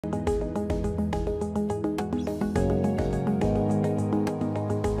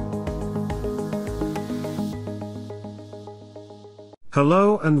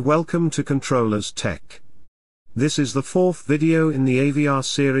Hello and welcome to Controllers Tech. This is the fourth video in the AVR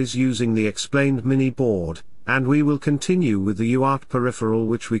series using the explained mini board, and we will continue with the UART peripheral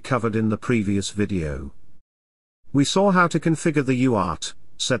which we covered in the previous video. We saw how to configure the UART,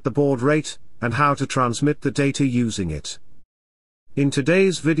 set the baud rate, and how to transmit the data using it. In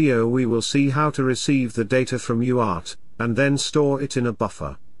today's video we will see how to receive the data from UART, and then store it in a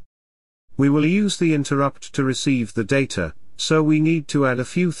buffer. We will use the interrupt to receive the data, so we need to add a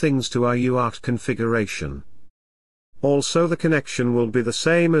few things to our UART configuration. Also the connection will be the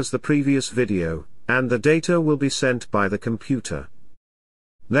same as the previous video, and the data will be sent by the computer.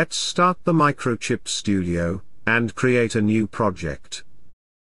 Let's start the Microchip Studio, and create a new project.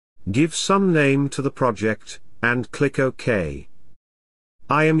 Give some name to the project, and click OK.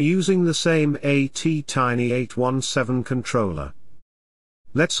 I am using the same AT-Tiny817 controller.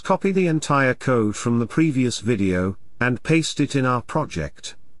 Let's copy the entire code from the previous video, and paste it in our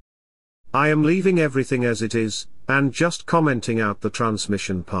project. I am leaving everything as it is, and just commenting out the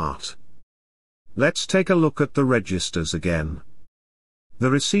transmission part. Let's take a look at the registers again. The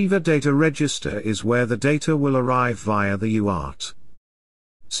receiver data register is where the data will arrive via the UART.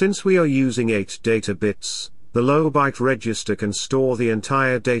 Since we are using 8 data bits, the low byte register can store the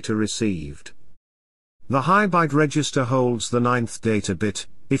entire data received. The high byte register holds the 9th data bit,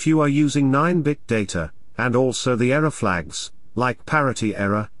 if you are using 9-bit data, and also the error flags, like parity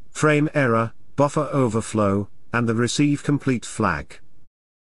error, frame error, buffer overflow, and the receive complete flag.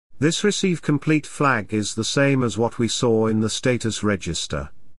 This receive complete flag is the same as what we saw in the status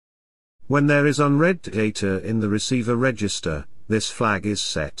register. When there is unread data in the receiver register, this flag is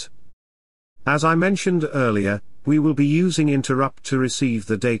set. As I mentioned earlier, we will be using interrupt to receive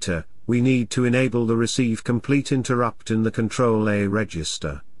the data. We need to enable the receive complete interrupt in the control A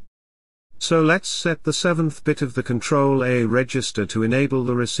register. So let's set the 7th bit of the control A register to enable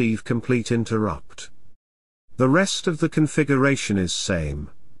the receive complete interrupt. The rest of the configuration is same.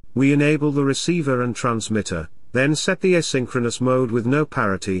 We enable the receiver and transmitter, then set the asynchronous mode with no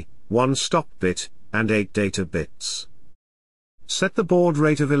parity, 1 stop bit, and 8 data bits. Set the baud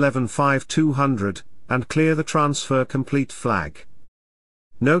rate of 115200, and clear the transfer complete flag.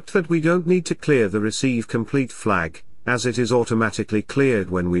 Note that we don't need to clear the receive complete flag, as it is automatically cleared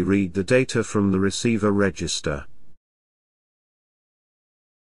when we read the data from the receiver register.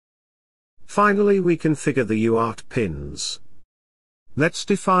 Finally we configure the UART pins. Let's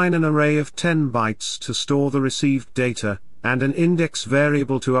define an array of 10 bytes to store the received data, and an index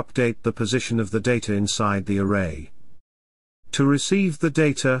variable to update the position of the data inside the array. To receive the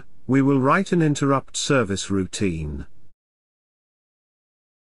data, we will write an interrupt service routine.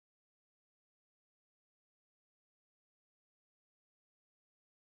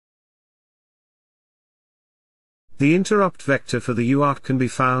 The interrupt vector for the UART can be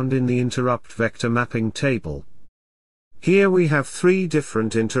found in the interrupt vector mapping table. Here we have 3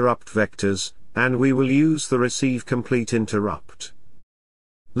 different interrupt vectors, and we will use the receive complete interrupt.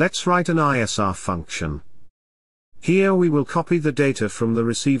 Let's write an ISR function. Here we will copy the data from the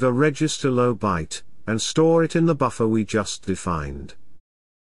receiver register low byte, and store it in the buffer we just defined.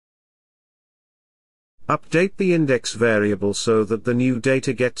 Update the index variable so that the new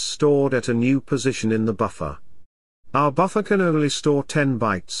data gets stored at a new position in the buffer. Our buffer can only store 10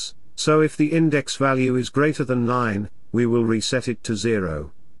 bytes, so if the index value is greater than 9, we will reset it to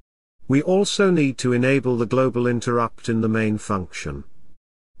 0. We also need to enable the global interrupt in the main function.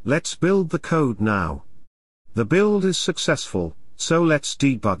 Let's build the code now. The build is successful, so let's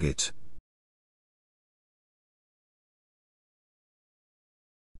debug it.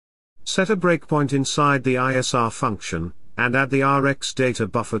 Set a breakpoint inside the ISR function, and add the RX data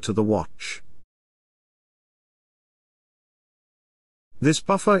buffer to the watch. This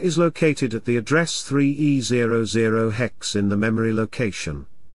buffer is located at the address 3E00 hex in the memory location.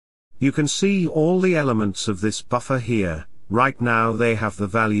 You can see all the elements of this buffer here. Right now they have the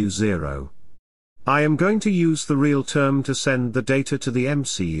value 0. I am going to use the real term to send the data to the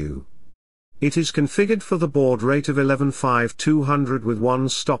MCU. It is configured for the baud rate of 115200 with 1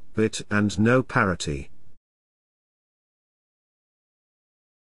 stop bit and no parity.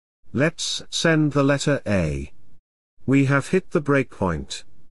 Let's send the letter A. We have hit the breakpoint.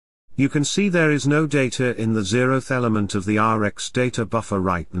 You can see there is no data in the 0th element of the RX data buffer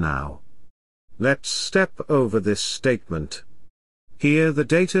right now. Let's step over this statement. Here the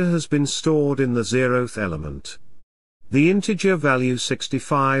data has been stored in the 0th element. The integer value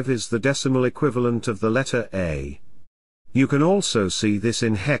 65 is the decimal equivalent of the letter A. You can also see this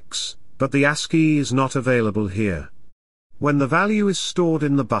in hex, but the ASCII is not available here. When the value is stored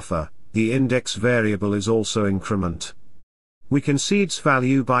in the buffer, the index variable is also increment. We can see its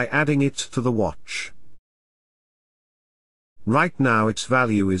value by adding it to the watch. Right now its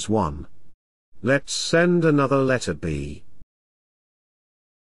value is 1. Let's send another letter B.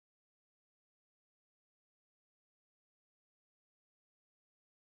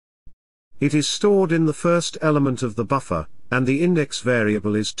 It is stored in the first element of the buffer, and the index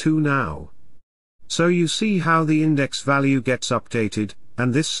variable is 2 now. So you see how the index value gets updated,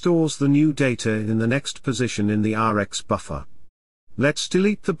 and this stores the new data in the next position in the RX buffer. Let's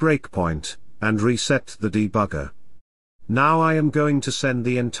delete the breakpoint, and reset the debugger. Now I am going to send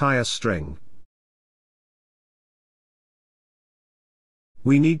the entire string.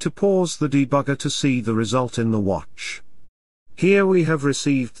 We need to pause the debugger to see the result in the watch. Here we have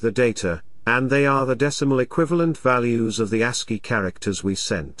received the data, and they are the decimal equivalent values of the ASCII characters we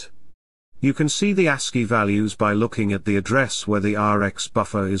sent. You can see the ASCII values by looking at the address where the RX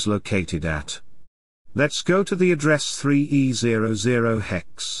buffer is located at. Let's go to the address 3E00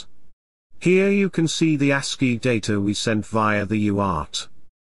 hex. Here you can see the ASCII data we sent via the UART.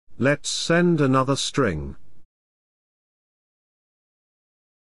 Let's send another string.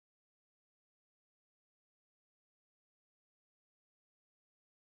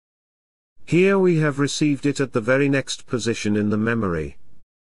 Here we have received it at the very next position in the memory.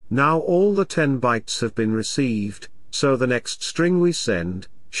 Now all the 10 bytes have been received, so the next string we send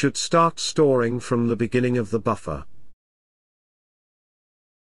should start storing from the beginning of the buffer.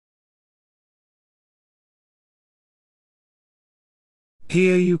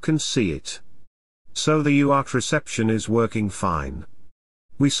 Here you can see it. So the UART reception is working fine.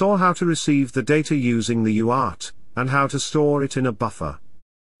 We saw how to receive the data using the UART, and how to store it in a buffer.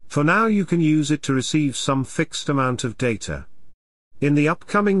 For now you can use it to receive some fixed amount of data. In the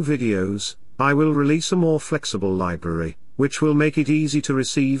upcoming videos, I will release a more flexible library, which will make it easy to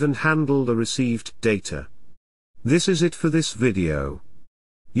receive and handle the received data. This is it for this video.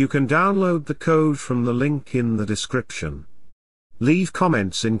 You can download the code from the link in the description. Leave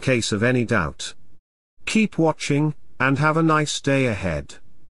comments in case of any doubt. Keep watching, and have a nice day ahead.